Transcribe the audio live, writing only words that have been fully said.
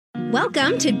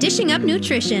Welcome to Dishing Up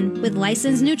Nutrition with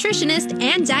licensed nutritionists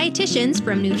and dietitians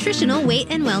from Nutritional Weight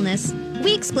and Wellness.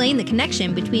 We explain the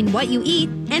connection between what you eat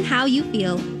and how you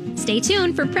feel. Stay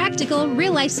tuned for practical,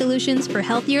 real-life solutions for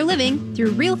healthier living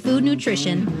through real food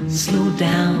nutrition. Slow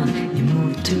down, you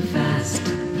move too fast.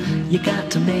 You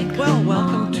got to make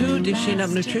welcome to Dishing Up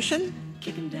Nutrition,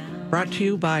 brought to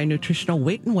you by Nutritional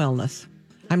Weight and Wellness.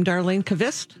 I'm Darlene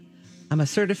Kvist. I'm a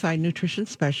certified nutrition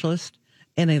specialist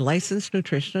and a licensed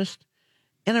nutritionist.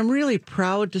 And I'm really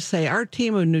proud to say our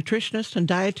team of nutritionists and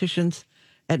dietitians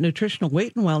at Nutritional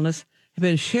Weight and Wellness have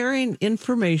been sharing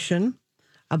information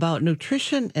about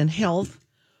nutrition and health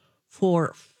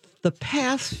for the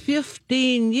past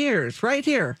 15 years, right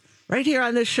here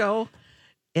on this show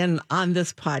and on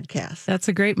this podcast. That's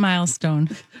a great milestone.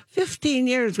 15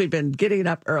 years we've been getting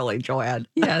up early, Joanne.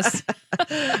 Yes.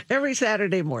 Every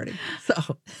Saturday morning.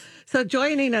 So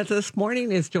joining us this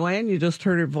morning is Joanne. You just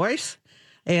heard her voice.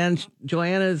 And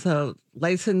Joanne is a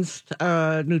licensed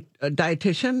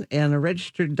dietitian and a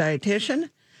registered dietitian.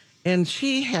 And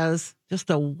she has just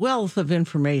a wealth of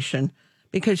information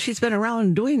because she's been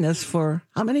around doing this for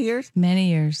how many years? Many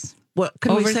years. What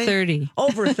can Over we say? 30.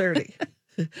 Over 30.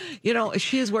 You know,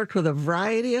 she has worked with a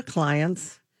variety of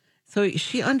clients. So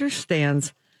she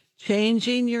understands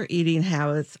changing your eating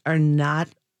habits are not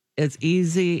as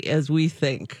easy as we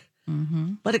think.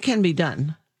 Mm-hmm. But it can be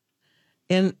done.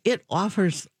 And it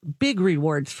offers big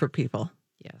rewards for people.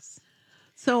 Yes.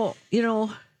 So, you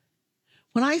know,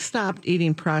 when I stopped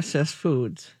eating processed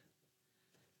foods,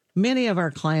 many of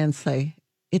our clients say,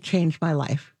 it changed my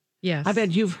life. Yes. I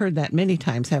bet you've heard that many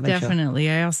times, haven't you? Definitely.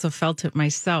 I also felt it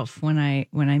myself when I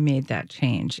made that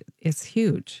change. It's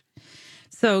huge.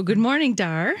 So good morning,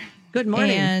 Dar. Good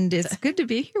morning. And it's good to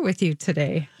be here with you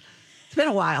today. It's been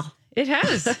a while. It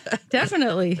has.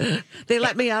 Definitely. They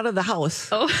let me out of the house.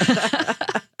 Oh,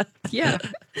 yeah,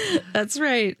 that's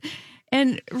right.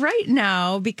 And right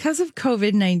now, because of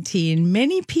COVID-19,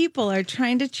 many people are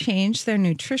trying to change their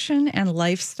nutrition and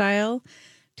lifestyle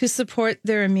to support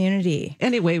their immunity.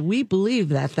 Anyway, we believe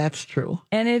that that's true.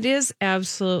 And it is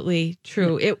absolutely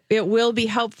true. It will be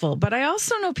helpful. But I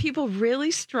also know people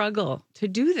really struggle to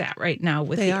do that right now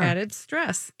with added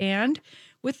stress and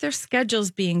with their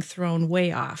schedules being thrown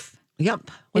way off.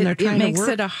 Yep. When they're trying to work. It makes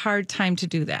it a hard time to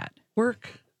do that. Work,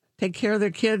 take care of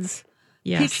their kids,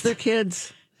 yes. Teach their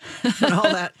kids, and all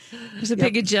that. There's a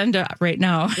big agenda right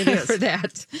now for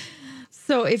that.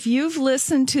 So if you've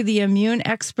listened to the immune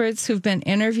experts who've been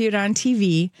interviewed on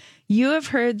TV, you have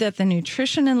heard that the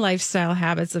nutrition and lifestyle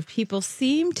habits of people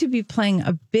seem to be playing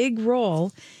a big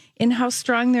role in how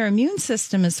strong their immune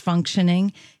system is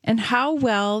functioning and how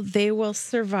well they will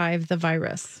survive the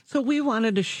virus. So we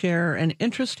wanted to share an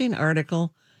interesting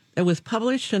article that was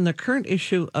published in the current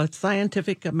issue of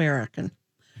Scientific American.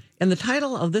 And the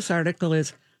title of this article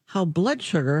is How Blood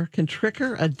Sugar Can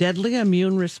Trigger a Deadly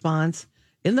Immune Response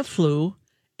in the Flu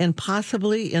and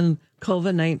Possibly in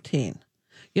COVID-19.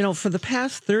 You know, for the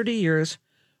past 30 years,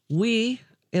 we,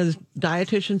 as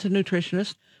dietitians and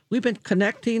nutritionists, we've been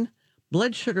connecting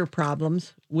blood sugar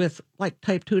problems with like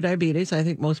type 2 diabetes. I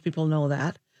think most people know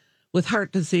that. With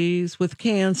heart disease, with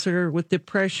cancer, with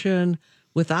depression,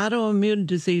 with autoimmune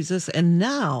diseases. And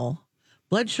now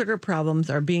blood sugar problems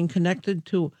are being connected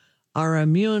to our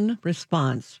immune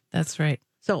response. That's right.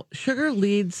 So sugar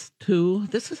leads to,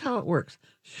 this is how it works.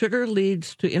 Sugar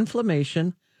leads to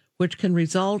inflammation, which can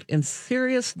result in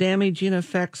serious damaging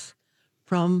effects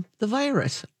from the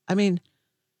virus. I mean,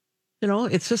 you know,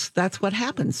 it's just, that's what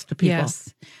happens to people.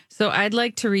 Yes. So I'd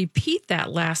like to repeat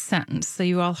that last sentence. So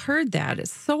you all heard that.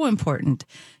 It's so important.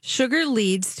 Sugar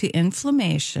leads to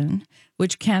inflammation,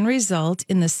 which can result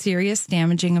in the serious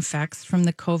damaging effects from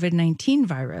the COVID-19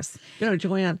 virus. You know,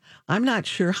 Joanne, I'm not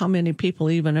sure how many people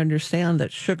even understand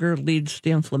that sugar leads to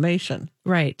inflammation.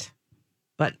 Right.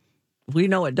 But we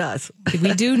know it does.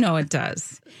 We do know it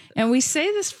does. And we say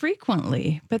this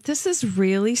frequently, but this is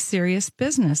really serious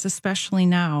business, especially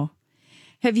now.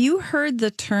 Have you heard the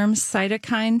term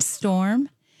cytokine storm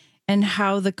and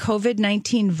how the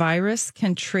COVID-19 virus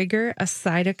can trigger a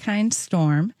cytokine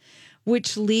storm,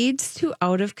 which leads to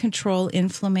out-of-control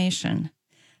inflammation?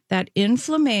 That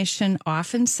inflammation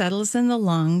often settles in the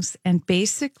lungs and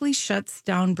basically shuts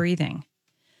down breathing.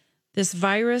 This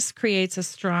virus creates a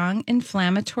strong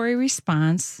inflammatory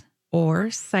response, or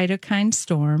cytokine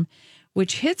storm,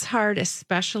 which hits hard,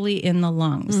 especially in the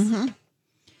lungs. Mm-hmm.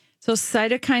 So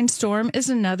cytokine storm is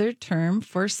another term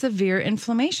for severe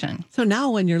inflammation. So now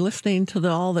when you're listening to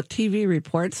all the TV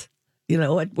reports, you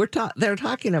know what they're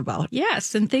talking about.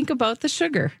 Yes, and think about the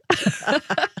sugar.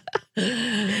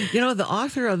 You know, the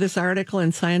author of this article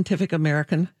in Scientific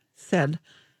American said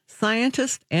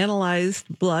Scientists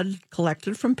analyzed blood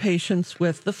collected from patients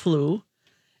with the flu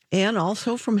and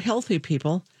also from healthy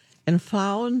people and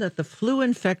found that the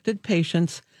flu-infected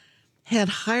patients had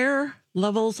higher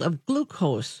levels of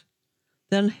glucose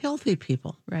than healthy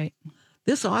people. Right.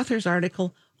 This author's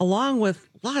article, along with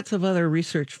lots of other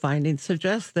research findings,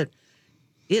 suggests that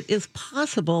it is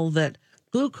possible that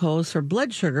glucose or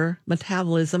blood sugar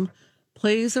metabolism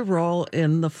plays a role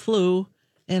in the flu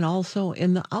and also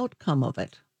in the outcome of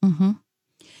it.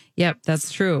 Yep,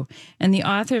 that's true. And the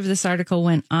author of this article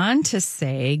went on to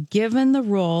say, given the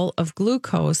role of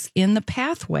glucose in the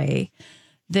pathway,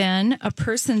 then a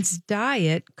person's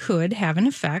diet could have an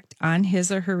effect on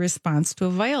his or her response to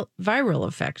a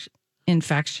viral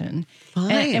infection.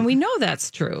 And we know that's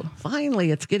true.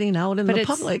 Finally, it's getting out in the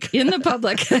public. In the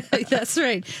public. That's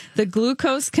right. The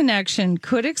glucose connection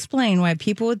could explain why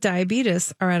people with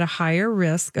diabetes are at a higher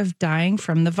risk of dying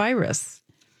from the virus.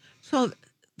 So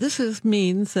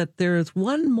means that there is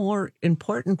one more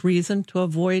important reason to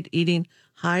avoid eating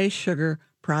high sugar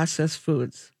processed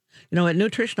foods. You know, at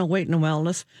Nutritional Weight and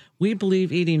Wellness, we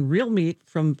believe eating real meat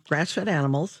from grass-fed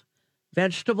animals,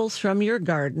 vegetables from your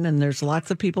garden, and there's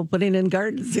lots of people putting in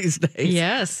gardens these days.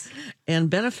 Yes. And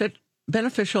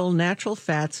beneficial natural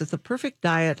fats is the perfect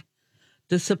diet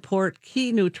to support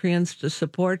key nutrients to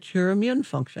support your immune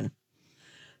function.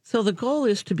 So the goal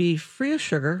is to be free of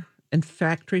sugar and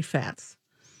factory fats.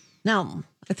 Now,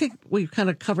 I think we've kind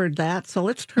of covered that. So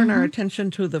let's turn our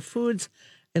attention to the foods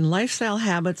and lifestyle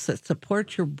habits that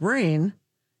support your brain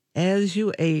as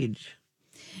you age.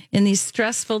 In these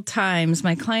stressful times,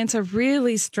 my clients are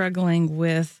really struggling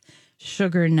with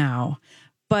sugar now.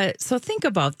 So think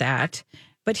about that.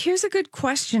 But here's a good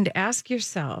question to ask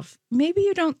yourself. Maybe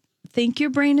you don't think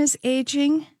your brain is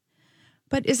aging,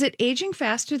 but is it aging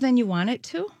faster than you want it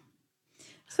to?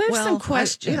 So there's some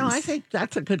questions. I think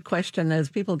that's a good question. As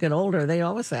people get older, they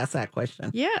always ask that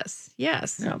question. Yes. Yeah.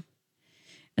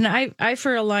 And I,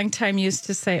 for a long time, used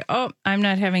to say, oh, I'm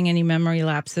not having any memory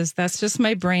lapses. That's just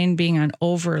my brain being on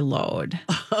overload.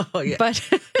 Oh, yeah. But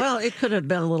well, it could have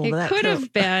been a little bit of that, It could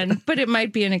have been, but it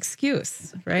might be an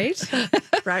excuse, right?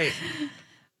 Right.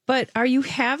 But are you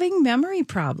having memory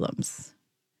problems?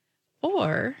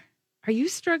 Or are you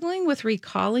struggling with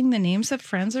recalling the names of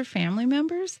friends or family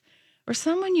members? Or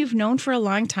someone you've known for a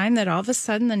long time that all of a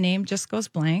sudden the name just goes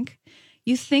blank?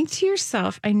 You think to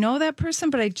yourself, I know that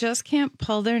person, but I just can't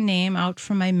pull their name out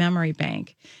from my memory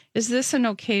bank. Is this an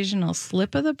occasional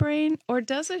slip of the brain, or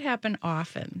does it happen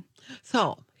often?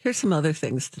 So here's some other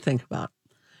things to think about.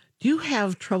 Do you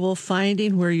have trouble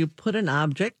finding where you put an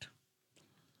object?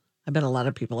 I bet a lot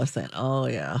of people are saying, oh,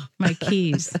 yeah. My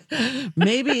keys.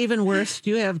 Maybe even worse, do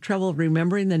you have trouble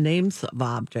remembering the names of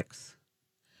objects?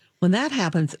 When that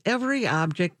happens, every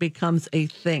object becomes a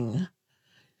thing.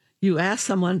 You ask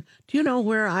someone, do you know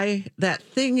where that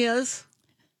thing is?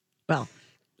 Well,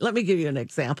 let me give you an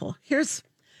example.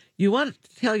 You want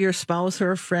to tell your spouse or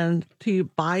a friend to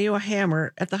buy you a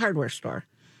hammer at the hardware store,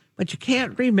 but you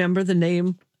can't remember the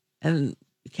name, and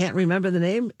you can't remember the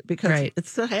name because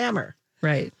it's the hammer.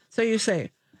 Right. So you say,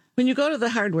 when you go to the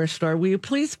hardware store, will you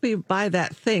please buy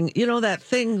that thing? You know, that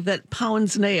thing that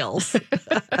pounds nails.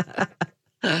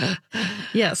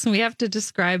 Yes, we have to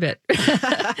describe it.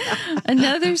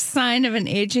 Another sign of an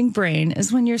aging brain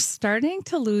is when you're starting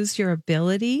to lose your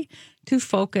ability to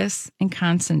focus and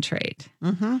concentrate.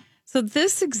 Mm-hmm. So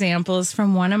this example is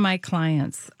from one of my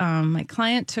clients. My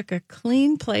client took a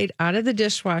clean plate out of the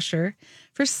dishwasher.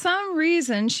 For some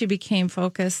reason, she became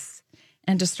focused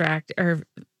and distracted, or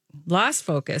lost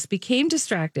focus, became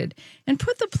distracted, and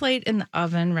put the plate in the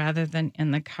oven rather than in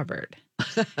the cupboard.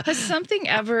 Has something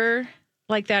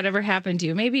like that ever happened to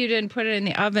you? Maybe you didn't put it in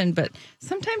the oven, but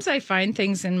sometimes I find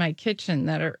things in my kitchen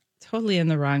that are totally in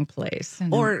the wrong place.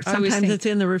 And or sometimes it's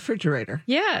in the refrigerator.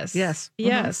 Yes. Yes.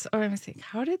 Yes. Or I was thinking,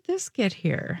 how did this get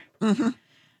here? Mm-hmm.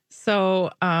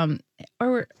 So,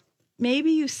 or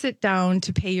maybe you sit down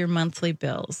to pay your monthly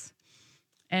bills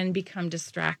and become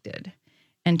distracted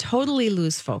and totally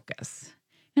lose focus.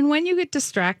 And when you get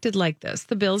distracted like this,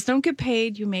 the bills don't get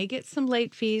paid. You may get some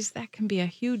late fees. That can be a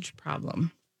huge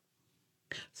problem.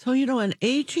 So, an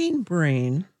aging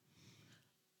brain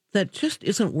that just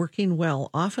isn't working well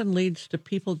often leads to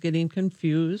people getting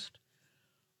confused,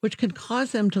 which can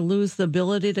cause them to lose the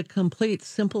ability to complete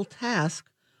simple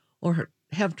tasks or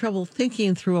have trouble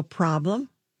thinking through a problem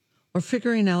or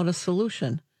figuring out a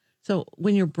solution. So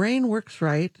when your brain works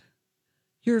right,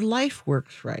 your life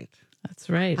works right. That's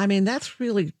right. I mean, that's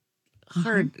really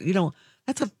hard. Mm-hmm.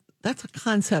 That's a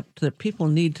concept that people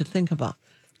need to think about.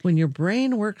 When your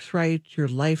brain works right, your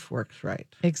life works right.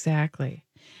 Exactly.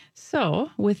 So,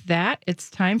 with that, it's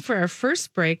time for our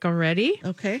first break already.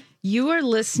 Okay. You are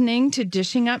listening to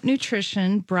Dishing Up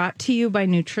Nutrition, brought to you by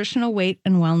Nutritional Weight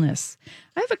and Wellness.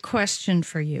 I have a question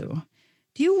for you.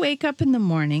 Do you wake up in the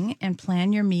morning and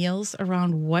plan your meals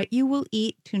around what you will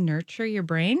eat to nurture your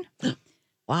brain?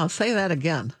 Wow, say that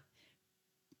again.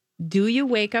 Do you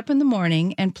wake up in the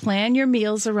morning and plan your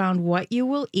meals around what you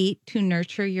will eat to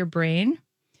nurture your brain?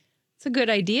 It's a good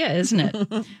idea, isn't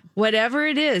it? Whatever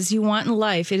it is you want in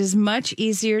life, it is much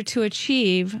easier to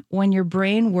achieve when your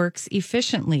brain works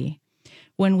efficiently.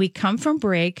 When we come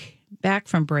back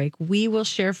from break, we will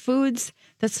share foods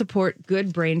that support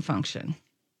good brain function.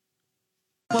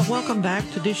 Well, welcome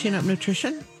back to Dishing Up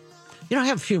Nutrition. I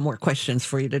have a few more questions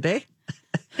for you today.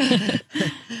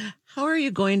 How are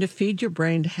you going to feed your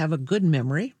brain to have a good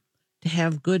memory, to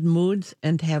have good moods,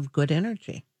 and to have good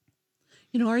energy?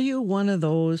 Are you one of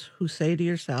those who say to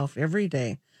yourself every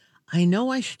day, I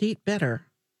know I should eat better,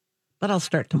 but I'll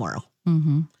start tomorrow.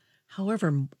 Mm-hmm.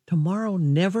 However, tomorrow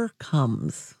never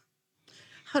comes.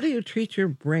 How do you treat your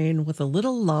brain with a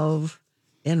little love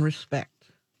and respect?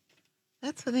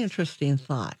 That's an interesting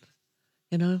thought.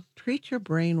 Treat your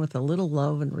brain with a little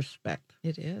love and respect.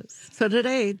 It is. So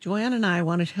today, Joanne and I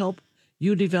want to help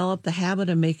you develop the habit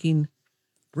of making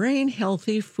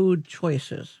brain-healthy food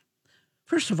choices.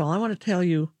 First of all, I want to tell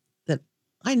you that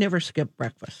I never skip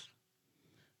breakfast.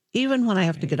 Even when I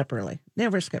have to get up early,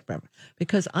 never skip breakfast.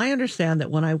 Because I understand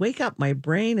that when I wake up, my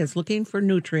brain is looking for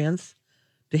nutrients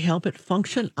to help it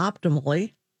function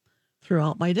optimally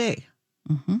throughout my day.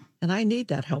 Mm-hmm. And I need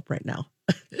that help right now.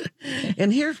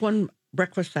 And here's one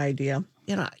breakfast idea.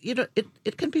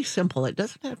 It can be simple. It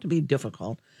doesn't have to be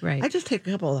difficult. Right. I just take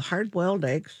a couple of hard-boiled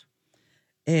eggs,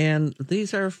 and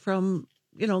these are from,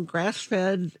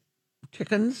 grass-fed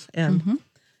chickens, and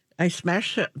I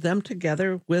smash them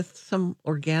together with some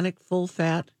organic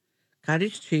full-fat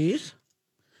cottage cheese,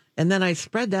 and then I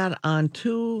spread that on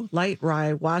 2 light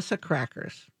rye Wassa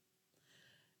crackers.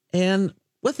 And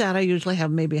with that, I usually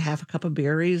have maybe half a cup of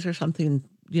berries or something,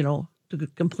 to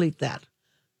complete that.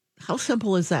 How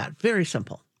simple is that? Very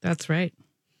simple. That's right.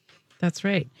 That's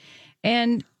right.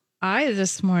 And I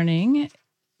this morning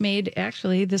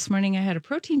I had a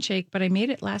protein shake, but I made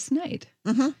it last night.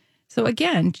 Mm-hmm. So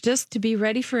again, just to be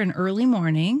ready for an early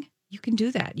morning, you can do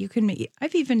that.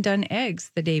 I've even done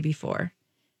eggs the day before.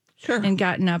 Sure. And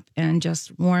gotten up and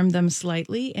just warmed them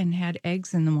slightly and had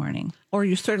eggs in the morning. Or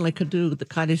you certainly could do the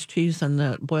cottage cheese and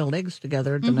the boiled eggs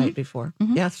together the night before.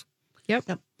 Mm-hmm. Yes.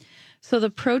 Yep. So the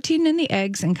protein in the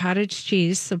eggs and cottage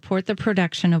cheese support the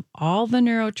production of all the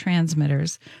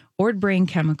neurotransmitters or brain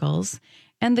chemicals,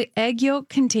 and the egg yolk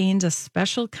contains a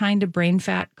special kind of brain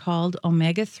fat called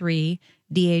omega-3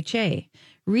 DHA.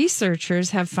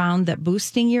 Researchers have found that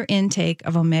boosting your intake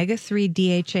of omega-3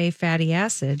 DHA fatty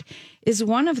acid is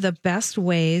one of the best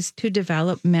ways to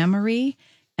develop memory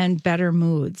and better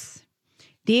moods.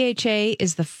 DHA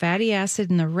is the fatty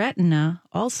acid in the retina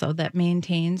also that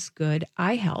maintains good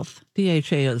eye health.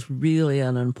 DHA is really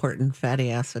an important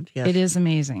fatty acid. Yes. It is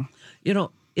amazing.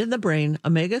 In the brain,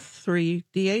 omega-3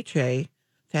 DHA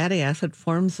fatty acid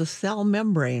forms the cell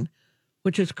membrane,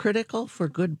 which is critical for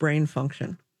good brain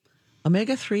function.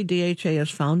 Omega-3 DHA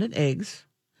is found in eggs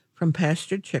from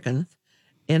pastured chickens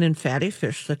and in fatty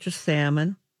fish such as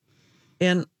salmon.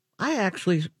 And I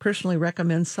actually personally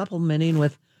recommend supplementing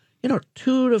with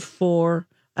 2 to 4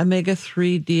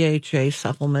 omega-3 DHA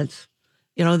supplements.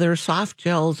 They're soft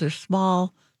gels, they're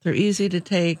small, they're easy to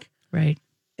take. Right.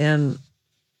 And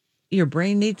your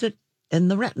brain needs it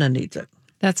and the retina needs it.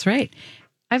 That's right.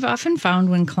 I've often found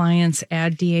when clients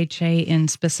add DHA in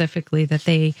specifically that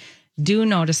they do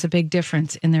notice a big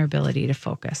difference in their ability to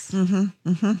focus. Mm-hmm,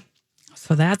 mm-hmm.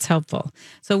 So that's helpful.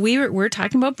 So we're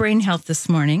talking about brain health this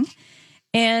morning.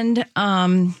 And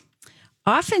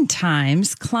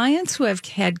oftentimes, clients who have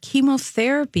had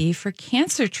chemotherapy for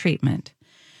cancer treatment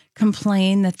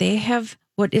complain that they have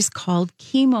what is called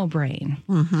chemo brain.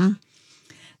 Mm-hmm.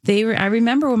 I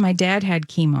remember when my dad had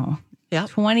chemo. Yeah.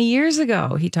 20 years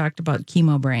ago, he talked about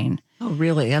chemo brain. Oh,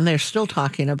 really? And they're still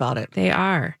talking about it. They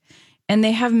are. And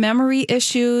they have memory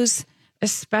issues,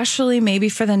 especially maybe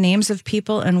for the names of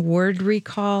people and word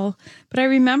recall. But I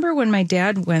remember when my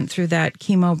dad went through that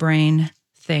chemo brain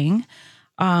thing,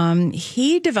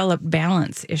 he developed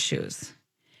balance issues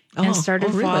and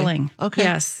started really? falling. Okay.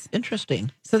 Yes.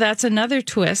 Interesting. So that's another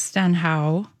twist on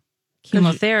how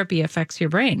chemotherapy affects your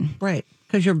brain. Right.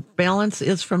 Because your balance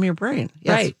is from your brain.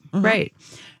 Yes. Right, right.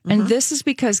 And this is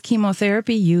because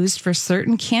chemotherapy used for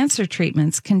certain cancer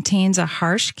treatments contains a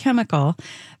harsh chemical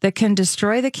that can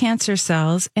destroy the cancer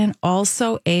cells and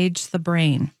also age the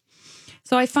brain.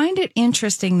 So I find it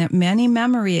interesting that many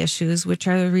memory issues, which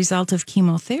are the result of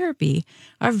chemotherapy,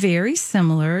 are very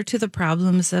similar to the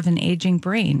problems of an aging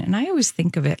brain. And I always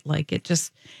think of it like it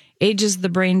just ages the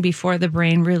brain before the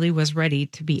brain really was ready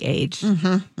to be aged.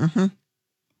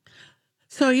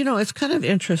 So, it's kind of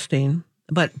interesting,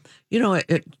 but,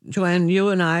 Joanne, you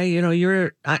and I,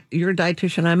 you're a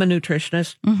dietitian, I'm a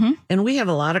nutritionist, and we have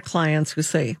a lot of clients who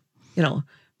say,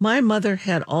 my mother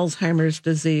had Alzheimer's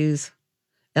disease,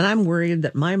 and I'm worried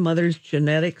that my mother's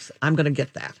genetics, I'm going to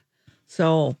get that.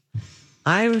 So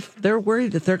they're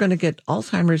worried that they're going to get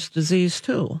Alzheimer's disease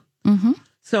too.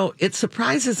 So it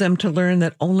surprises them to learn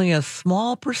that only a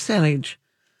small percentage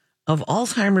of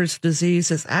Alzheimer's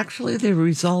disease is actually the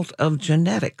result of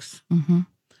genetics,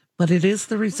 but it is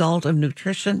the result of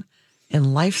nutrition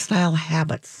and lifestyle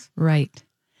habits. Right.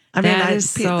 That is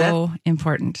so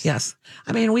important. Yes.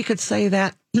 I mean, we could say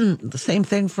that the same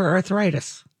thing for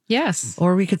arthritis. Yes.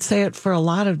 Or we could say it for a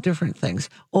lot of different things,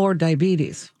 or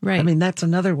diabetes. Right. I mean, that's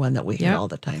another one that we hear all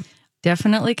the time.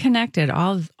 Definitely connected.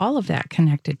 All of that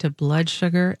connected to blood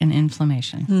sugar and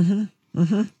inflammation.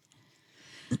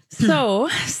 So,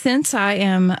 since I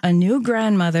am a new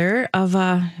grandmother of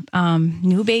a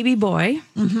new baby boy,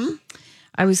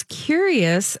 I was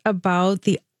curious about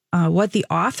what the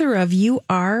author of "You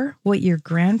Are What Your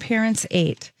Grandparents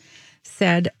Ate"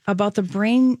 said about the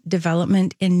brain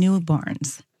development in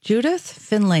newborns. Judith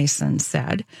Finlayson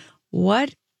said,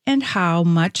 "What and how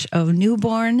much of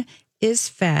newborn is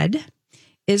fed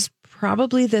is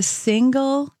probably the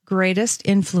single greatest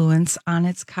influence on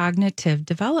its cognitive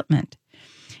development."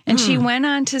 And she went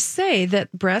on to say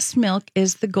that breast milk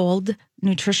is the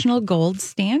nutritional gold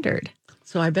standard.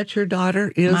 So I bet your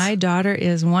daughter is. My daughter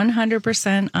is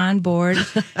 100% on board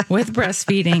with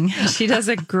breastfeeding. She does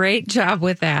a great job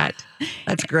with that.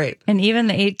 That's great. And even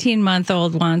the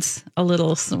 18-month-old wants a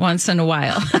little once in a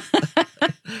while.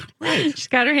 Right. She's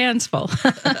got her hands full.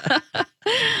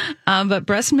 But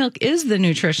breast milk is the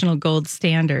nutritional gold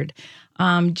standard.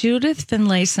 Judith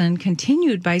Finlayson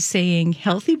continued by saying,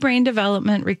 healthy brain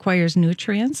development requires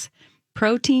nutrients,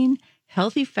 protein,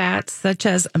 healthy fats such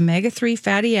as omega-3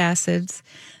 fatty acids,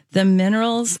 the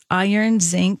minerals iron,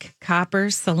 zinc, copper,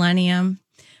 selenium,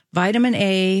 vitamin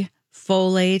A,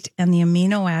 folate, and the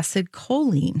amino acid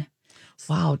choline.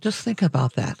 Wow, just think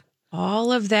about that.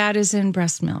 All of that is in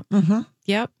breast milk.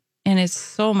 Yep. And it's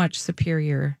so much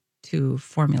superior to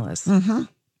formulas.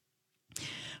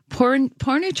 Poor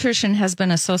nutrition has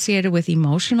been associated with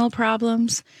emotional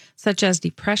problems such as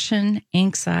depression,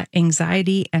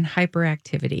 anxiety, and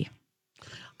hyperactivity.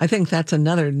 I think that's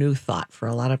another new thought for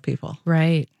a lot of people.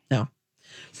 Right. No.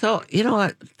 So,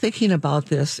 thinking about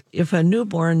this, if a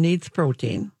newborn needs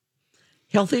protein,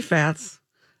 healthy fats,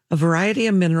 a variety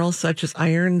of minerals such as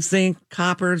iron, zinc,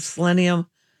 copper, selenium,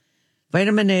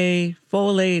 vitamin A,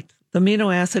 folate, the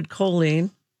amino acid choline,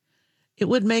 it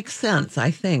would make sense, I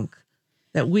think,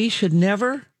 that we should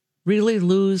never really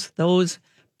lose those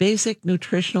basic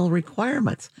nutritional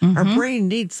requirements. Our brain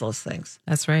needs those things.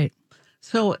 That's right.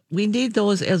 So we need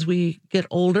those as we get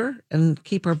older and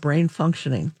keep our brain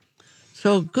functioning.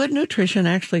 So good nutrition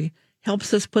actually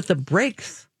helps us put the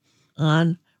brakes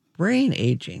on brain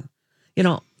aging.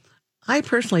 I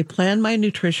personally plan my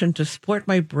nutrition to support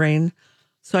my brain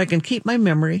so I can keep my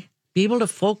memory, be able to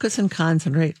focus and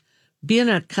concentrate, be in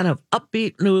a kind of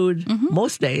upbeat mood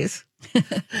most days,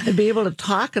 and be able to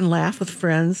talk and laugh with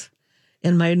friends.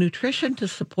 And my nutrition to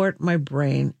support my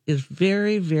brain is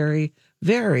very, very,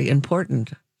 very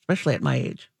important, especially at my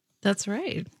age. That's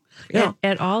right.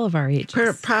 At all of our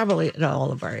ages. Probably at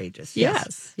all of our ages.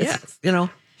 Yes.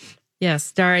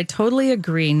 Yes, Dar, I totally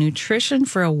agree. Nutrition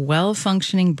for a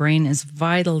well-functioning brain is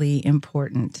vitally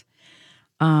important.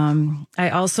 I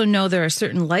also know there are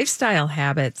certain lifestyle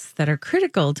habits that are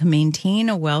critical to maintain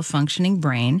a well-functioning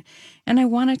brain, and I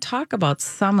want to talk about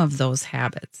some of those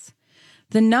habits.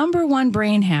 The number one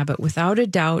brain habit, without a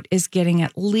doubt, is getting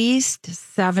at least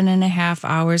 7.5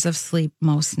 hours of sleep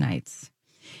most nights.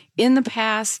 In the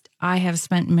past, I have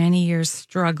spent many years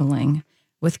struggling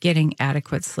with getting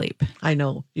adequate sleep. I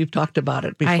know. You've talked about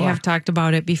it before. I have talked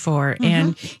about it before.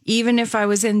 And even if I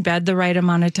was in bed the right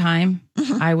amount of time,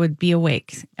 I would be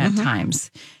awake at times.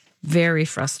 Very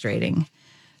frustrating.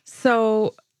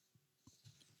 So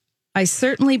I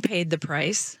certainly paid the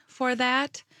price for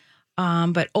that.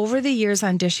 But over the years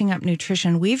on Dishing Up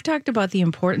Nutrition, we've talked about the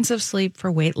importance of sleep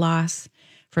for weight loss,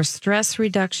 for stress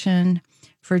reduction,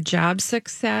 for job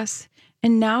success.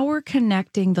 And now we're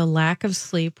connecting the lack of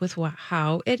sleep with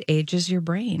how it ages your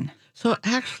brain. So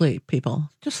actually, people,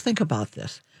 just think about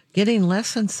this. Getting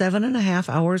less than 7.5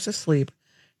 hours of sleep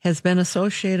has been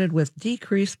associated with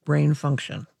decreased brain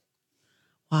function.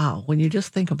 Wow, when you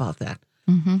just think about that.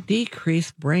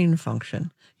 Decreased brain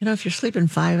function. If you're sleeping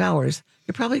 5 hours,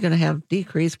 you're probably going to have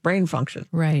decreased brain function.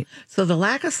 Right. So the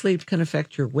lack of sleep can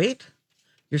affect your weight,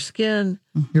 your skin,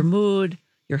 your mood,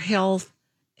 your health,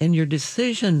 and your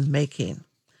decision making.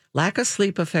 Lack of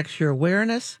sleep affects your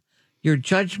awareness, your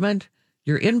judgment,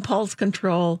 your impulse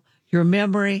control, your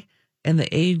memory, and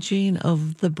the aging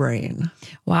of the brain.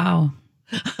 Wow.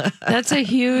 That's a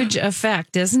huge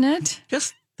effect, isn't it?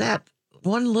 Just that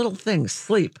one little thing,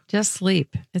 sleep. Just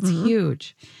sleep. It's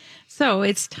huge. So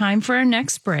it's time for our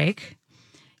next break.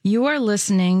 You are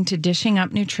listening to Dishing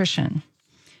Up Nutrition.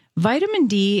 Vitamin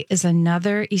D is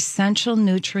another essential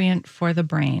nutrient for the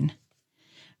brain.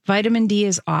 Vitamin D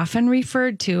is often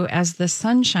referred to as the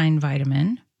sunshine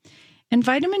vitamin. And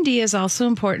vitamin D is also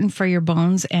important for your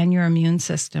bones and your immune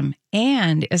system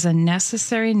and is a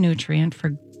necessary nutrient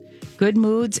for good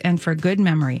moods and for good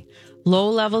memory. Low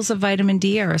levels of vitamin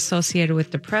D are associated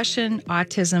with depression,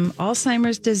 autism,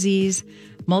 Alzheimer's disease,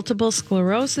 multiple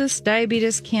sclerosis,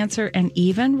 diabetes, cancer, and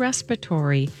even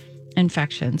respiratory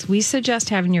infections. We suggest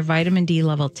having your vitamin D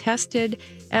level tested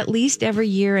at least every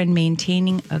year and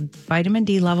maintaining a vitamin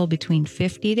D level between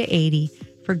 50 to 80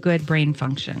 for good brain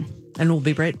function. And we'll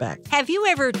be right back. Have you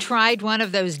ever tried one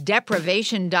of those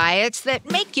deprivation diets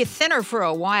that make you thinner for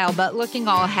a while but looking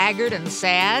all haggard and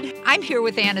sad? I'm here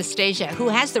with Anastasia, who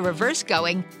has the reverse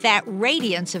going, that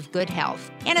radiance of good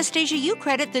health. Anastasia, you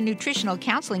credit the nutritional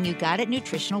counseling you got at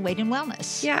Nutritional Weight and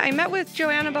Wellness. Yeah, I met with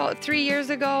Joanne about 3 years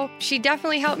ago. She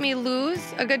definitely helped me lose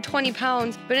a good 20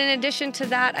 pounds. But in addition to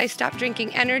that, I stopped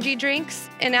drinking energy drinks.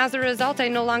 And as a result, I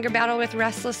no longer battle with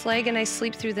restless leg and I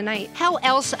sleep through the night. How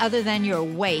else, other than your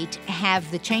weight, have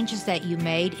the changes that you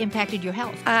made impacted your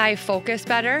health? I focus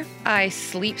better. I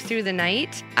sleep through the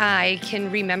night. I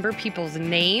can remember people's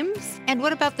names. And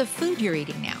what about the food you're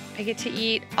eating now? I get to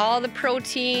eat all the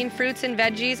protein, fruits, and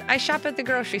veggies. I shop at the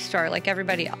grocery store like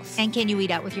everybody else. And can you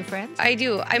eat out with your friends? I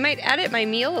do. I might edit my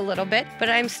meal a little bit, but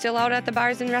I'm still out at the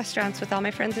bars and restaurants with all my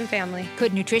friends and family.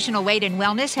 Could Nutritional Weight and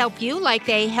Wellness help you like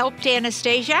they helped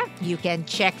Anastasia? You can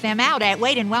check them out at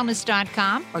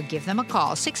weightandwellness.com or give them a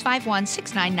call,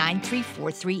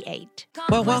 651-699-3438.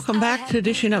 Well, welcome back to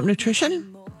Dishing Up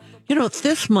Nutrition.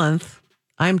 This month,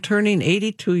 I'm turning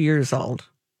 82 years old.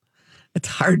 It's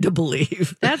hard to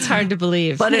believe. That's hard to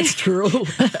believe. But it's true.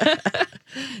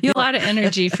 You have a lot of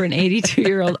energy for an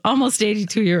 82-year-old, almost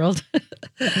 82-year-old.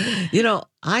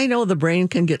 I know the brain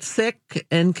can get sick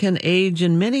and can age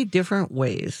in many different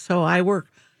ways. So I work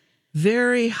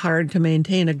very hard to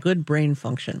maintain a good brain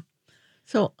function.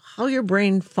 So how your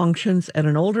brain functions at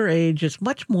an older age is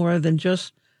much more than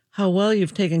just how well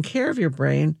you've taken care of your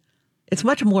brain. It's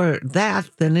much more that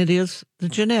than it is the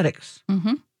genetics.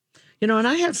 Mm-hmm. And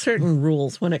I have certain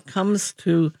rules when it comes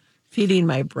to feeding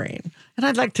my brain. And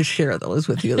I'd like to share those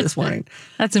with you this morning.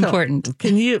 That's important.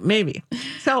 Can you? Maybe.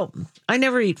 So I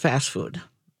never eat fast food.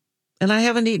 And I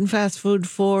haven't eaten fast food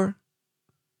for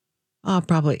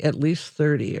probably at least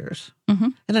 30 years. Mm-hmm.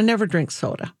 And I never drink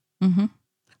soda. Mm-hmm.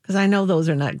 Because I know those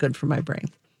are not good for my brain.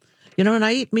 And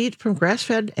I eat meat from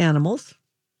grass-fed animals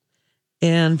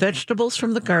and vegetables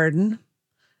from the garden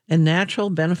and natural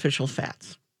beneficial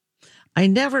fats. I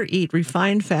never eat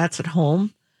refined fats at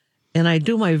home, and I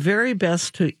do my very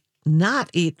best to not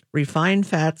eat refined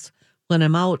fats when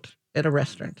I'm out at a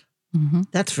restaurant. Mm-hmm.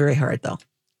 That's very hard, though.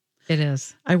 It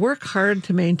is. I work hard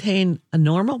to maintain a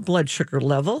normal blood sugar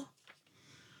level,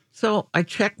 so I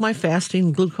check my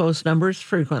fasting glucose numbers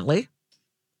frequently,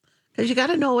 because you got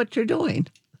to know what you're doing.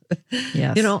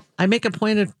 Yes. I make a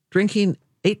point of drinking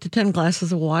 8 to 10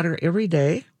 glasses of water every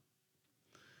day.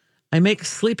 I make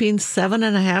sleeping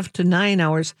 7.5 to 9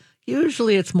 hours.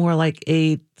 Usually it's more like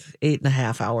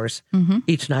 8.5 hours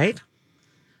each night.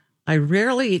 I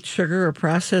rarely eat sugar or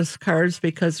processed carbs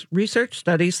because research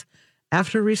studies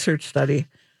after research study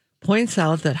points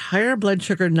out that higher blood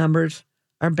sugar numbers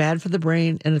are bad for the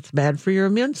brain and it's bad for your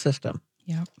immune system.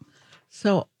 Yep.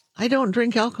 So I don't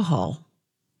drink alcohol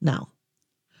now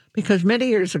because many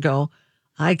years ago,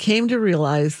 I came to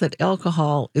realize that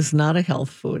alcohol is not a health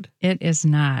food. It is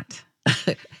not.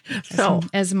 So,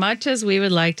 as much as we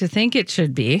would like to think it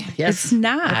should be, yes, it's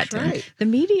not. that's right. The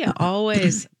media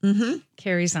always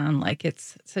carries on like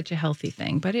it's such a healthy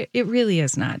thing, but it really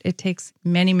is not. It takes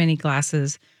many, many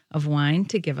glasses of wine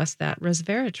to give us that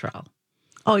resveratrol.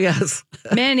 Oh, yes.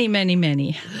 Many, many,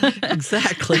 many.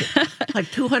 Exactly.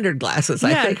 Like 200 glasses,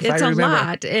 I think, if it's I remember. a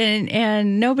lot,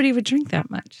 and nobody would drink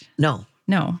that much. No.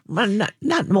 Well,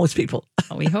 not most people.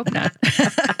 We hope not.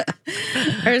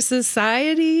 Our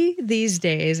society these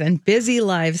days and busy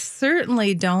lives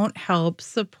certainly don't help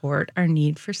support our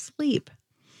need for sleep.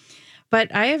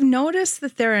 But I have noticed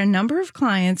that there are a number of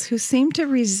clients who seem to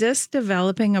resist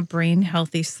developing a brain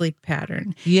healthy sleep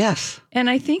pattern. Yes. And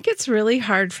I think it's really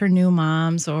hard for new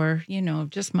moms or,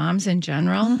 just moms in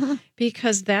general,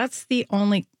 because that's the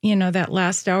only, that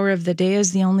last hour of the day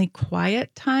is the only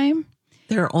quiet time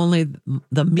They're only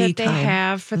the me that they time.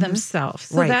 have for themselves.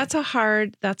 So Right. that's a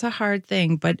hard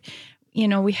thing. But,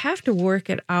 we have to work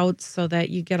it out so that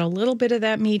you get a little bit of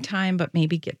that me time, but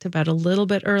maybe get to bed a little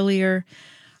bit earlier.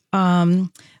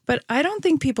 But I don't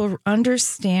think people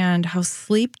understand how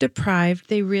sleep deprived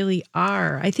they really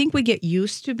are. I think we get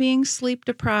used to being sleep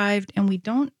deprived and we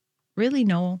don't really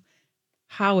know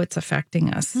how it's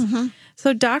affecting us.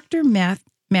 So Dr.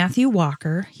 Matthew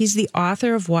Walker, he's the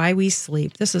author of Why We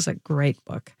Sleep. This is a great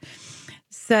book.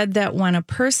 Said that when a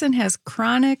person has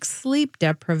chronic sleep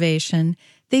deprivation,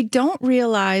 they don't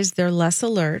realize they're less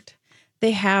alert.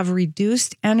 They have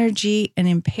reduced energy and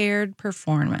impaired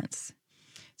performance.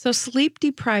 So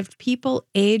sleep-deprived people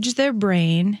age their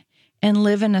brain and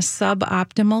live in a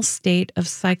suboptimal state of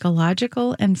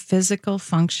psychological and physical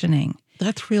functioning.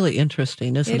 That's really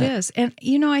interesting, isn't it? It is. And,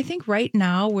 I think right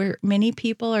now where many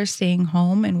people are staying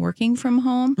home and working from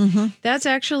home, that's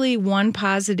actually one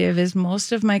positive is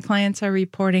most of my clients are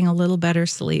reporting a little better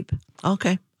sleep.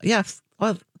 Okay. Yes.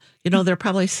 Well, they're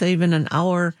probably saving an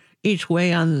hour each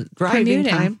way on driving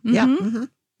Commuting. time. Yeah.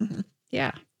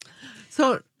 Yeah.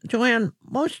 So, Joanne,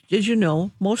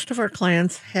 most of our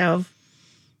clients have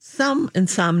some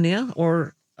insomnia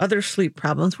or other sleep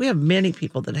problems. We have many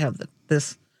people that have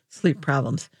this sleep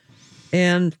problems.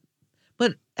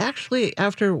 But actually,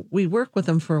 after we work with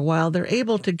them for a while, they're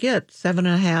able to get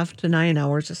 7.5 to 9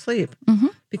 hours of sleep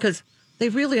because they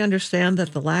really understand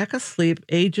that the lack of sleep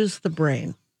ages the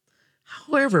brain.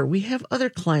 However, we have other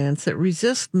clients that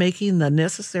resist making the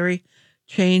necessary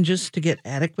changes to get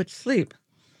adequate sleep.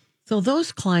 So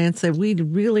those clients that we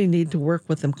really need to work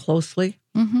with them closely.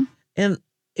 And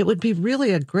it would be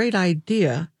really a great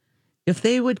idea if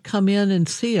they would come in and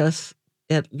see us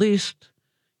at least,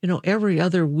 every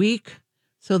other week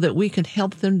so that we can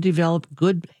help them develop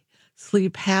good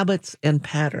sleep habits and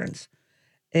patterns.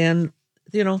 And,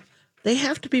 they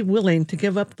have to be willing to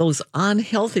give up those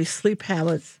unhealthy sleep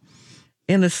habits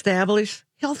and establish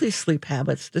healthy sleep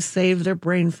habits to save their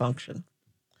brain function.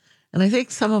 And I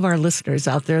think some of our listeners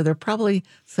out there, they're probably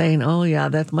saying, oh, yeah,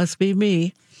 that must be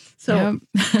me. So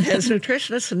as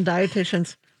nutritionists and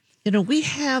dietitians, we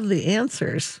have the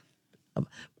answers.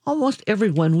 Almost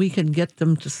everyone, we can get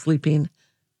them to sleeping,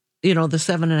 the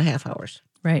 7.5 hours.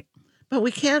 Right. But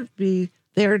we can't be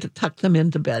there to tuck them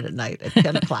into bed at night at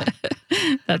 10 o'clock.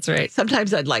 That's right.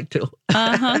 Sometimes I'd like to.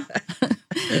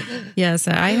 Yes,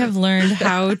 I have learned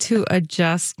how to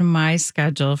adjust my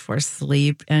schedule for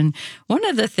sleep. And one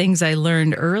of the things I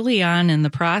learned early on in the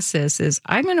process is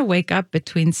I'm going to wake up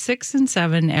between 6 and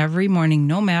 7 every morning,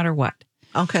 no matter what.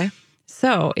 Okay.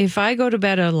 So if I go to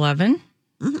bed at 11,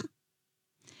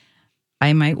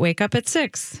 I might wake up at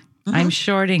 6. I'm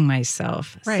shorting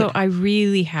myself. Right. So I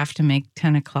really have to make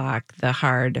 10 o'clock the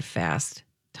hard, fast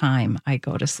time I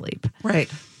go to sleep. Right.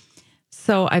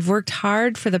 So I've worked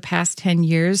hard for the past 10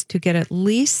 years to get at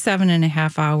least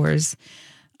 7.5 hours,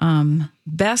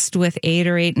 best with 8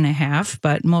 or 8.5,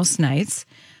 but most nights.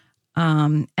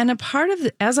 And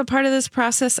as a part of this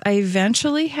process, I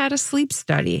eventually had a sleep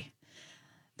study.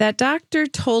 That doctor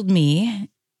told me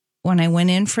when I went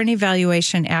in for an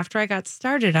evaluation after I got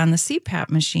started on the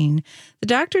CPAP machine, the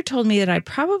doctor told me that I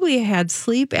probably had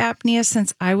sleep apnea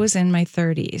since I was in my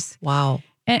 30s. Wow.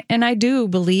 And I do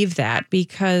believe that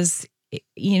because,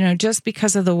 just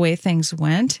because of the way things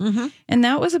went. And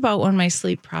that was about when my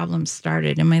sleep problems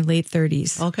started in my late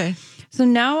 30s. Okay. So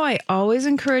now I always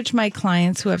encourage my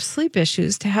clients who have sleep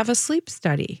issues to have a sleep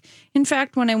study. In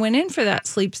fact, when I went in for that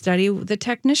sleep study, the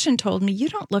technician told me, you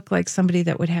don't look like somebody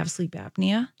that would have sleep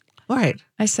apnea. Right.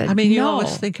 I said, I mean, you no,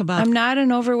 always think about... I'm not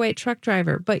an overweight truck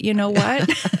driver, but you know what?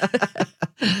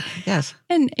 Yes.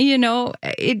 And,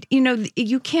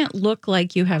 you can't look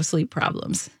like you have sleep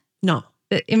problems. No.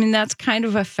 I mean, that's kind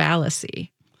of a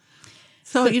fallacy.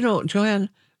 So, Joanne,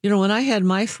 when I had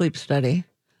my sleep study,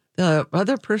 the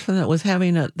other person that was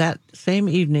having it that same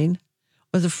evening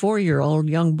was a 4-year-old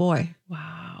young boy.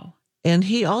 Wow. And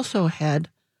he also had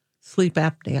sleep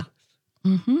apnea.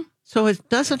 So it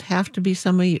doesn't have to be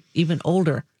somebody even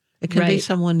older. It can be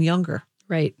someone younger.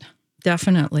 Right.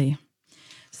 Definitely.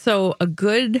 So a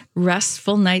good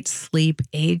restful night's sleep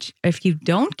if you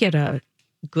don't get a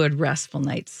good restful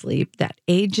night's sleep, that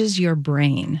ages your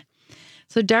brain.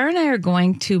 So Dara and I are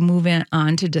going to move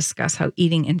on to discuss how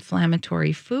eating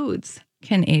inflammatory foods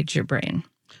can age your brain.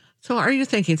 So are you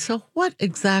thinking, so what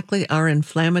exactly are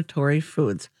inflammatory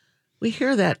foods? We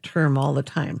hear that term all the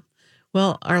time.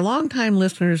 Well, our longtime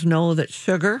listeners know that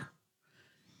sugar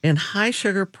and high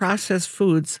sugar processed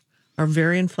foods are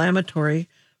very inflammatory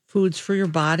foods for your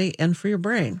body and for your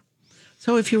brain.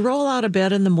 So if you roll out of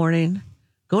bed in the morning,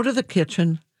 go to the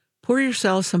kitchen, pour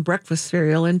yourself some breakfast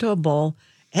cereal into a bowl,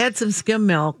 add some skim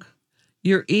milk,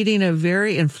 you're eating a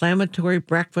very inflammatory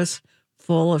breakfast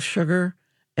full of sugar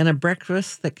and a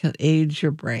breakfast that can age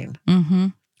your brain. Mm-hmm.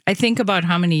 I think about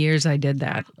how many years I did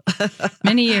that.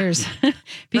 Many years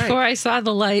before Right. I saw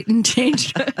the light and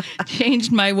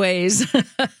changed my ways.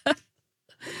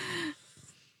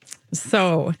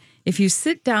 So if you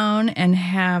sit down and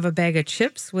have a bag of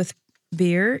chips with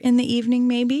beer in the evening,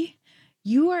 maybe,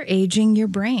 you are aging your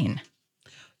brain.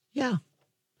 Yeah.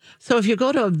 So if you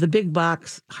go to the big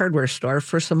box hardware store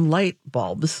for some light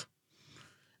bulbs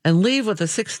and leave with a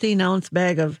 16-ounce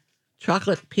bag of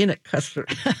chocolate peanut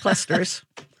clusters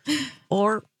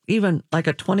or even like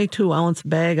a 22-ounce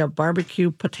bag of barbecue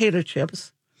potato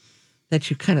chips that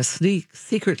you kind of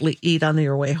secretly eat on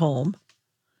your way home,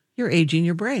 you're aging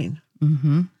your brain.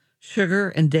 Mm-hmm. Sugar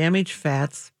and damaged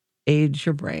fats age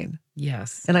your brain.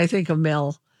 Yes. And I think of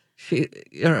Mel,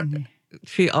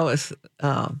 she always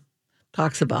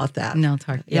talks about that. No,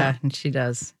 talk. Yeah. Yeah, and she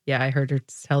does. Yeah, I heard her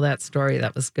tell that story.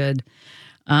 That was good.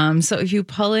 So if you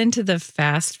pull into the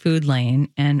fast food lane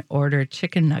and order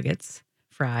chicken nuggets,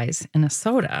 fries, and a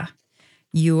soda,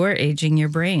 you are aging your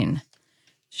brain.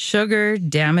 Sugar,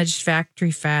 damaged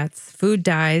factory fats, food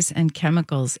dyes, and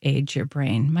chemicals age your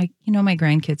brain. My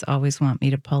grandkids always want me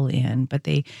to pull in, but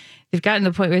they've gotten to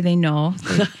the point where they know.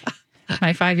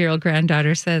 My 5-year-old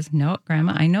granddaughter says, "No,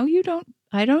 Grandma, I know you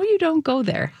don't go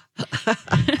there."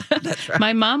 That's right.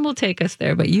 My mom will take us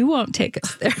there, but you won't take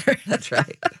us there. That's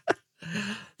right.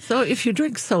 So if you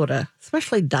drink soda,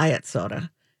 especially diet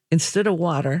soda, instead of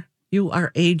water, you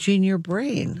are aging your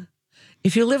brain.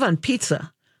 If you live on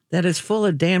pizza that is full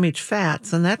of damaged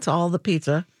fats, and that's all the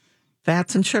pizza,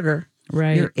 fats and sugar,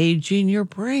 Right. you're aging your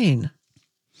brain.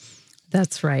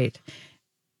 That's right.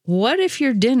 What if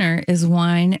your dinner is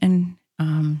wine and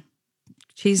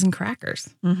cheese and crackers?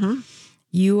 Mm-hmm.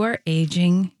 You are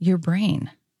aging your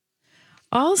brain.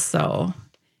 Also,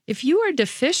 if you are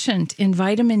deficient in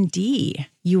vitamin D,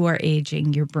 you are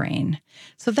aging your brain.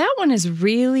 So that one is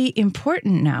really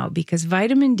important now because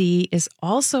vitamin D is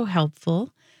also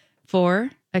helpful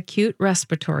for acute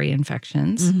respiratory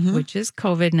infections, which is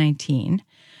COVID-19.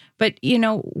 But,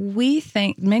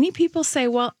 many people say,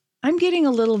 well, I'm getting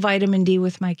a little vitamin D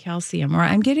with my calcium, or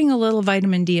I'm getting a little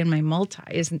vitamin D in my multi.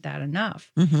 Isn't that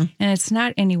enough? Mm-hmm. And it's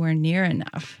not anywhere near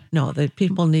enough. No, the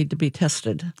people need to be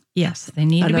tested. Yes, they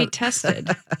need to be tested.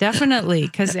 Definitely,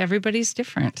 because everybody's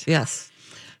different. Yes.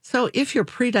 So if you're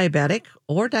pre-diabetic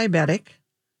or diabetic,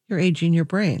 you're aging your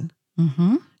brain.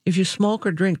 Mm-hmm. If you smoke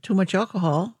or drink too much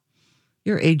alcohol,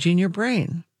 you're aging your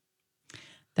brain.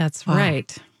 That's Wow.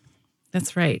 right.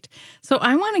 That's right. So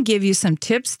I want to give you some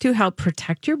tips to help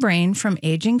protect your brain from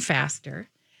aging faster.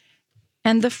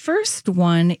 And the first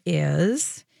one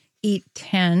is eat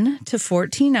 10 to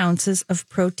 14 ounces of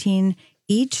protein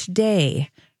each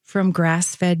day from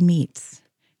grass-fed meats.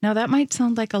 Now, that might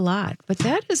sound like a lot, but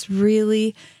that is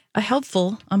really a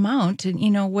helpful amount.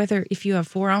 And, whether if you have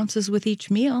 4 ounces with each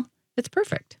meal, it's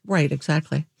perfect. Right,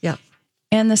 exactly. Yeah.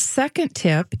 And the second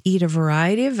tip, eat a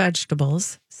variety of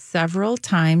vegetables several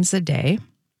times a day.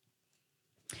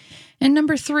 And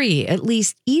number 3,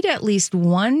 eat at least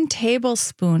 1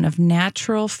 tablespoon of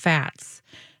natural fats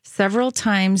several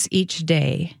times each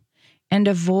day, and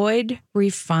avoid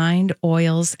refined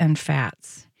oils and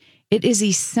fats. It is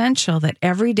essential that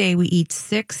every day we eat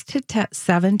 6 to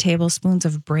 7 tablespoons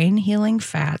of brain-healing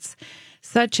fats,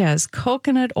 such as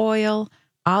coconut oil,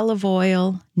 olive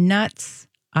oil, nuts,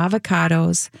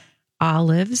 avocados,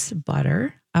 olives,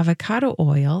 butter, avocado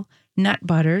oil, nut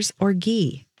butters, or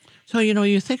ghee. So,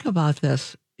 you think about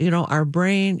this, our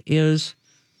brain is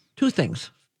 2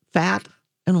 things, fat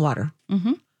and water.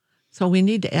 Mm-hmm. So we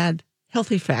need to add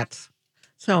healthy fats.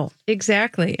 So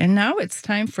Exactly. And now it's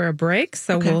time for a break.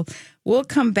 So Okay. we'll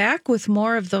come back with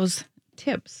more of those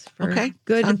tips for Okay.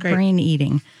 good Sounds great. brain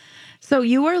eating. So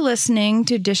you are listening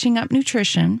to Dishing Up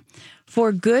Nutrition.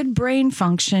 For good brain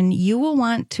function, you will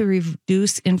want to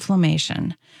reduce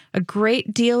inflammation. A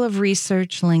great deal of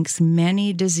research links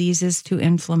many diseases to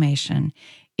inflammation,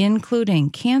 including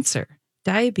cancer,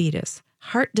 diabetes,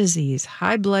 heart disease,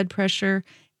 high blood pressure,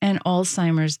 and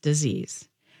Alzheimer's disease.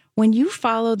 When you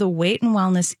follow the Weight and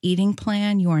Wellness eating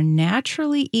plan, you are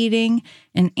naturally eating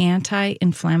an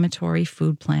anti-inflammatory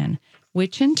food plan,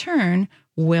 which in turn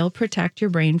will protect your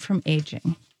brain from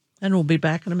aging. and we'll be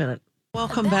back in a minute.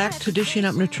 Welcome back to Dishing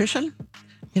Up Nutrition.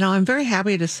 I'm very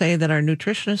happy to say that our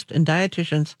nutritionists and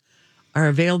dietitians are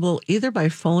available either by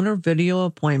phone or video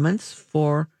appointments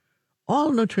for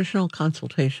all nutritional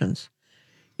consultations.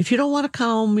 If you don't want to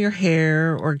comb your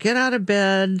hair or get out of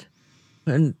bed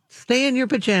and stay in your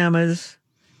pajamas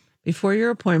before your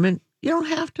appointment, you don't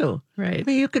have to. Right. I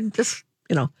mean, you can just,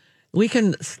 we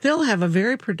can still have a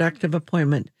very productive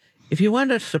appointment. If you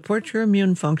want to support your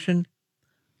immune function,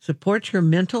 support your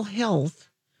mental health,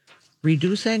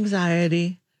 reduce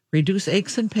anxiety, reduce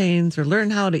aches and pains, or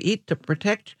learn how to eat to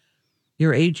protect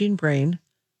your aging brain,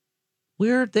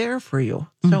 we're there for you.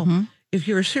 So if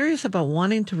you're serious about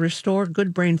wanting to restore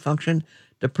good brain function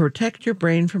to protect your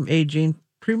brain from aging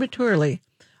prematurely,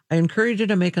 I encourage you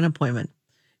to make an appointment.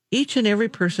 Each and every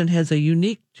person has a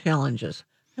unique challenges.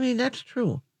 I mean, that's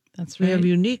true. That's right. We have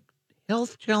unique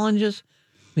health challenges.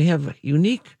 We have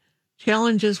unique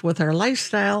challenges with our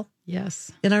lifestyle.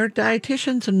 Yes. And our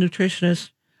dietitians and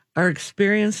nutritionists are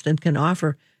experienced and can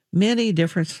offer many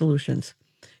different solutions.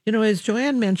 As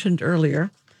Joanne mentioned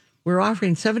earlier, we're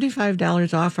offering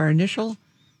 $75 off our initial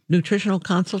nutritional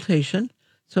consultation.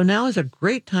 So now is a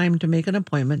great time to make an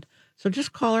appointment. So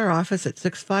just call our office at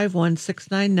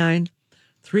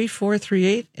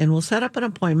 651-699-3438, and we'll set up an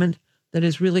appointment that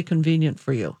is really convenient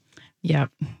for you.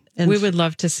 Yep. And we would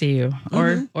love to see you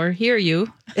or hear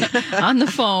you on the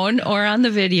phone or on the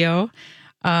video.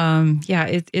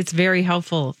 It's very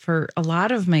helpful for a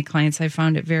lot of my clients. I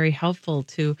found it very helpful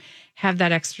to have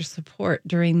that extra support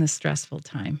during the stressful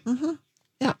time.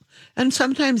 Yeah. And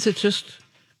sometimes it's just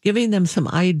giving them some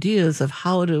ideas of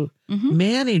how to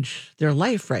manage their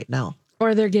life right now.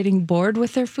 Or they're getting bored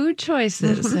with their food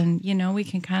choices and, we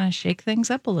can kind of shake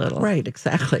things up a little. Right,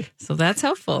 exactly. So that's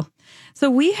helpful. So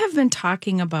we have been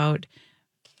talking about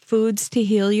foods to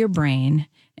heal your brain.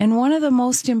 And one of the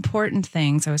most important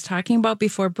things I was talking about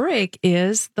before break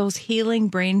is those healing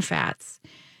brain fats.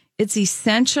 It's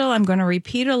essential. I'm going to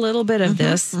repeat a little bit of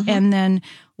this and then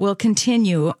we'll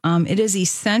continue. It is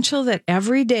essential that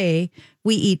every day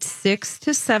we eat 6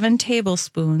 to 7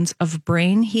 tablespoons of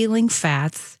brain healing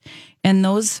fats. And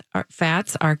those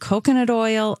fats are coconut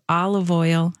oil, olive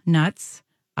oil, nuts,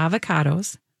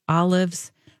 avocados,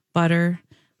 olives, butter,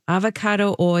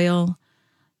 avocado oil,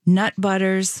 nut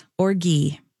butters, or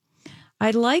ghee.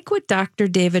 I like what Dr.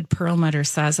 David Perlmutter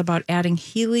says about adding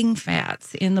healing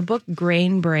fats. In the book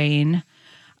Grain Brain,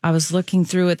 I was looking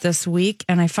through it this week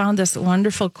and I found this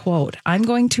wonderful quote. I'm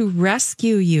going to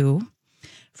rescue you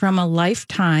from a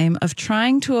lifetime of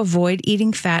trying to avoid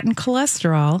eating fat and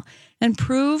cholesterol and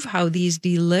prove how these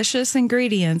delicious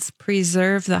ingredients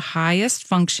preserve the highest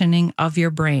functioning of your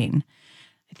brain.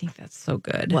 I think that's so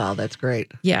good. Wow, that's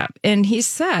great. Yeah. And he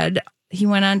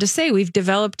went on to say, we've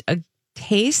developed a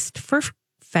taste for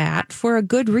fat for a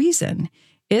good reason.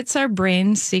 It's our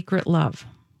brain's secret love.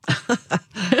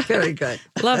 Very good.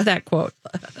 Love that quote.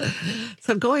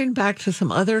 So going back to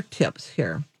some other tips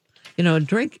here,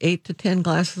 drink 8 to 10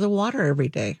 glasses of water every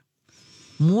day.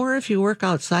 More if you work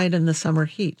outside in the summer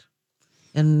heat.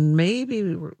 And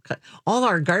maybe all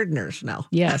our gardeners now.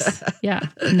 Yes. Yeah.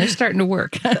 And they're starting to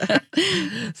work.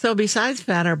 So besides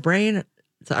fat, our brains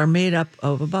are made up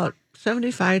of about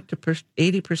 75 to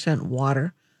 80%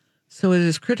 water. So it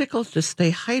is critical to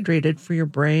stay hydrated for your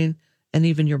brain and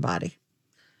even your body.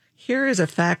 Here is a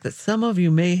fact that some of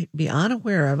you may be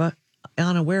unaware of.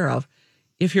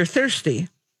 If you're thirsty,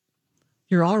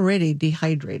 you're already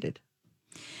dehydrated.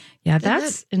 Yeah,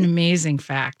 that's an amazing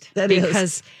fact.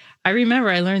 Because I remember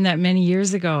I learned that many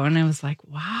years ago and I was like,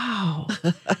 wow,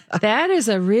 that is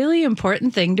a really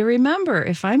important thing to remember.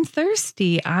 If I'm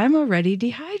thirsty, I'm already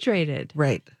dehydrated.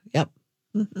 Right. Yep.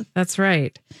 That's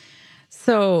right.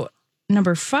 So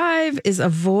number 5 is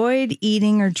avoid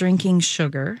eating or drinking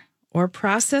sugar or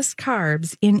processed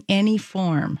carbs in any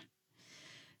form.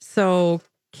 So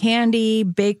candy,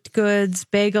 baked goods,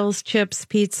 bagels, chips,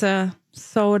 pizza,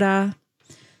 soda,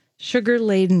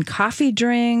 sugar-laden coffee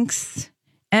drinks,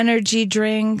 energy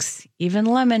drinks, even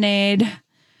lemonade.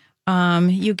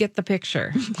 You get the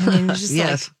picture. I mean, just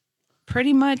yes.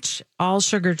 Pretty much all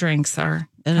sugar drinks are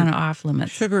kind of off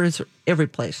limits. Sugar is every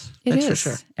place. That's for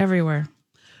sure. Everywhere.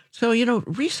 So,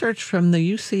 research from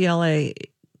the UCLA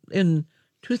in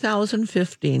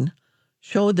 2015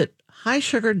 showed that high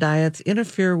sugar diets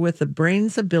interfere with the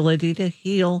brain's ability to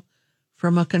heal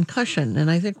from a concussion.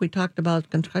 And I think we talked about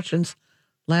concussions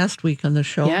last week on the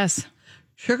show. Yes.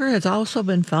 Sugar has also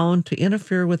been found to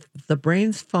interfere with the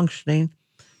brain's functioning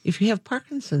if you have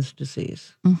Parkinson's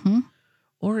disease,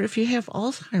 or if you have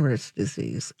Alzheimer's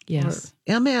disease, yes,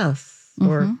 or MS,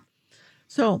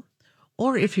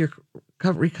 or if you're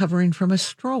recovering from a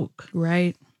stroke.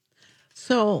 Right.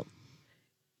 So,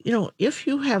 if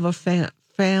you have a fat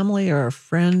family or a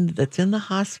friend that's in the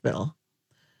hospital,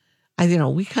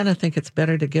 we kind of think it's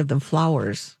better to give them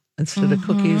flowers instead of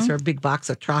cookies or a big box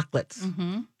of chocolates.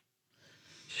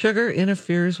 Sugar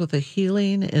interferes with the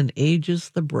healing and ages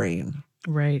the brain.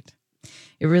 Right.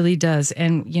 It really does.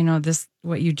 And,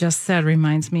 what you just said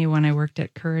reminds me when I worked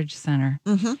at Courage Center.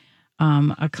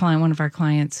 One of our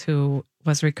clients who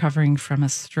was recovering from a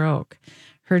stroke,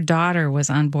 her daughter was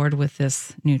on board with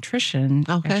this nutrition.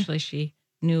 Okay. Actually, she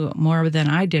knew more than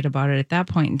I did about it at that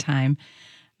point in time,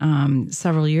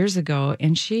 several years ago.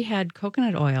 And she had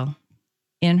coconut oil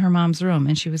in her mom's room,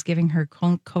 and she was giving her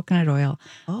coconut oil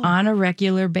on a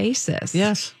regular basis.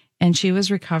 Yes. And she was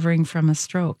recovering from a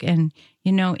stroke. And,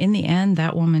 in the end,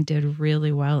 that woman did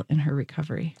really well in her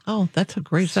recovery. Oh, that's a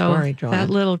great story, Joanne.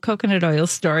 That little coconut oil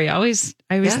story, I always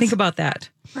think about that.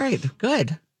 Right.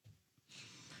 Good.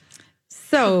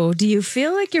 So, do you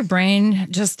feel like your brain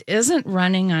just isn't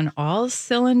running on all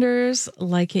cylinders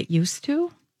like it used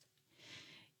to?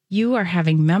 You are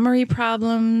having memory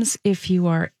problems if you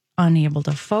are unable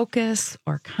to focus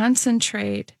or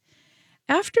concentrate.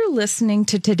 After listening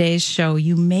to today's show,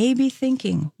 you may be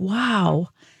thinking, wow,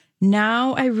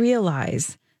 now I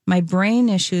realize my brain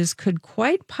issues could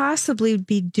quite possibly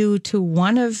be due to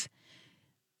one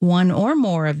or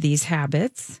more of these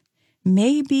habits.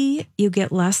 Maybe you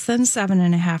get less than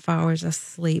 7.5 hours of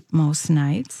sleep most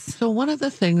nights. So one of the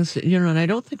things, and I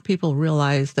don't think people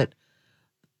realize that,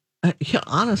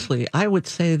 honestly, I would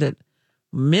say that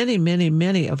many, many,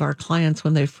 many of our clients,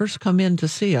 when they first come in to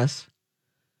see us,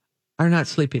 are not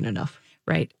sleeping enough.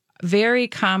 Right. Very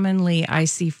commonly, I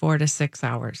see 4 to 6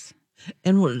 hours.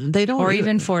 And they don't... Or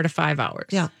even 4 to 5 hours.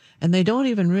 Yeah. And they don't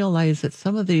even realize that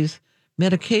some of these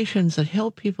medications that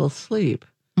help people sleep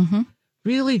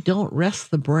really don't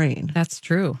rest the brain. That's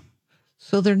true.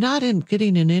 So they're not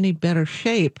getting in any better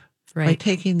shape by Right.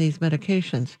 taking these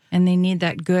medications. And they need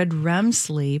that good REM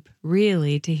sleep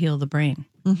really to heal the brain.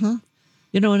 And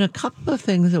a couple of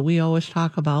things that we always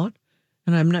talk about,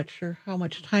 and I'm not sure how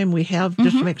much time we have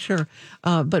just to make sure,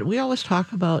 but we always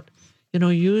talk about,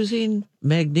 using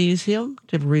magnesium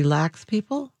to relax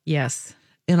people. Yes.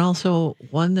 And also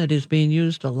one that is being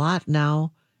used a lot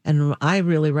now, and I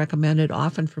really recommend it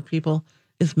often for people,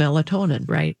 is melatonin.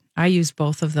 Right. I use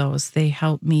both of those. They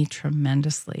help me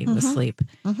tremendously with sleep.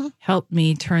 Help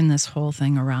me turn this whole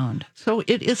thing around. So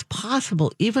it is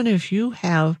possible, even if you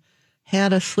have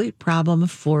had a sleep problem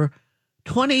for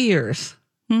 20 years.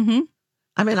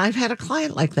 I mean, I've had a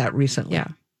client like that recently. Yeah.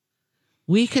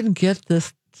 We can get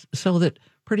this so that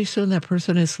pretty soon that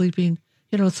person is sleeping.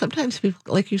 Sometimes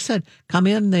people, like you said, come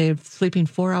in, they're sleeping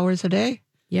 4 hours a day.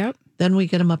 Yep. Then we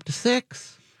get them up to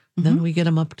 6. Then we get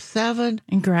them up to 7.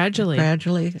 And gradually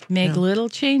make little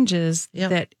changes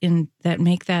that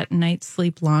make that night's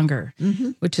sleep longer,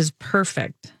 which is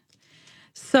perfect.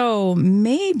 So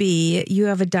maybe you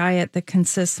have a diet that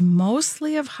consists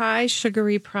mostly of high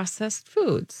sugary processed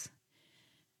foods.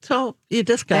 So you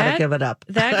just got to give it up.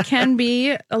 That can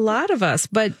be a lot of us,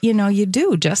 but you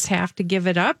do just have to give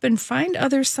it up and find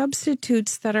other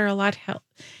substitutes that are a lot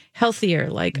healthier.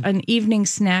 Like an evening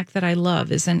snack that I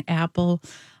love is an apple,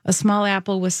 a small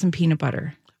apple with some peanut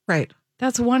butter. Right.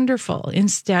 That's wonderful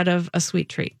instead of a sweet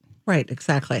treat. Right.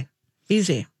 Exactly.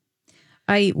 Easy.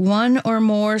 I eat 1 or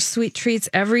more sweet treats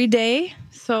every day.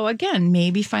 So again,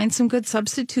 maybe find some good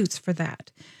substitutes for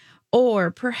that.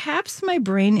 Or perhaps my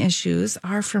brain issues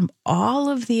are from all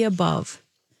of the above.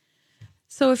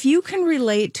 So if you can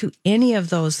relate to any of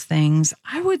those things,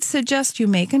 I would suggest you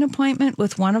make an appointment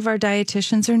with one of our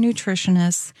dietitians or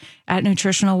nutritionists at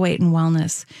Nutritional Weight and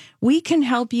Wellness. We can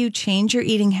help you change your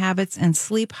eating habits and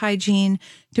sleep hygiene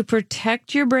to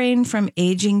protect your brain from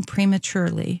aging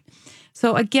prematurely.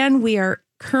 So again, we are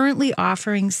currently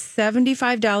offering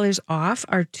 $75 off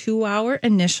our 2-hour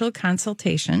initial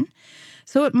consultation.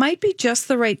 So it might be just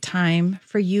the right time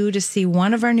for you to see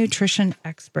one of our nutrition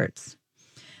experts.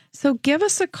 So give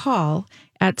us a call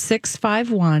at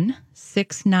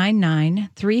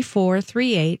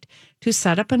 651-699-3438 to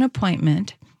set up an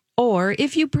appointment. Or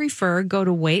if you prefer, go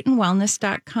to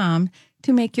weightandwellness.com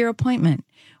to make your appointment.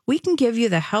 We can give you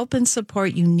the help and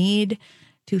support you need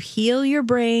to heal your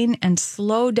brain and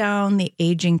slow down the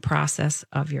aging process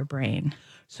of your brain.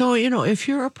 So, if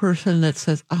you're a person that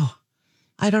says, oh,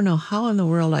 I don't know how in the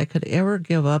world I could ever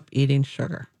give up eating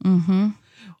sugar.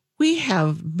 We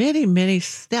have many, many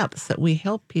steps that we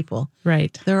help people.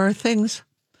 Right. There are things,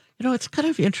 it's kind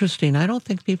of interesting. I don't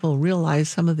think people realize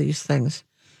some of these things.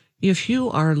 If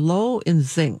you are low in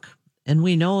zinc, and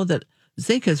we know that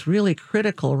zinc is really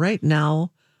critical right now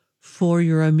for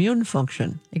your immune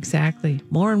function. Exactly.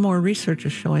 More and more research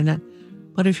is showing that.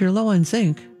 But if you're low in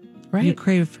zinc, Right. you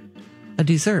crave a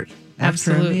dessert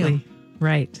after a meal. Absolutely.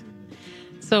 Right.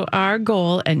 So our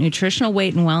goal at Nutritional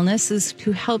Weight and Wellness is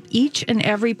to help each and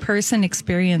every person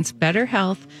experience better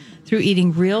health through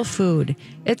eating real food.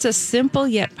 It's a simple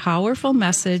yet powerful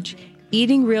message.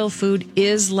 Eating real food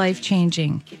is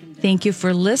life-changing. Thank you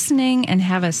for listening and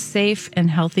have a safe and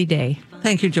healthy day.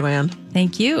 Thank you, Joanne.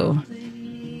 Thank you.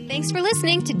 Thanks for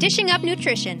listening to Dishing Up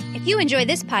Nutrition. If you enjoy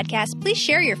this podcast, please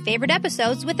share your favorite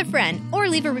episodes with a friend or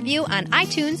leave a review on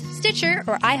iTunes, Stitcher,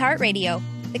 or iHeartRadio.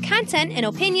 The content and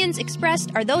opinions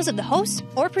expressed are those of the host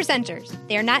or presenters.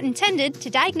 They are not intended to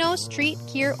diagnose, treat,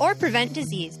 cure, or prevent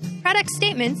disease. Product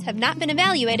statements have not been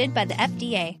evaluated by the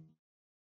FDA.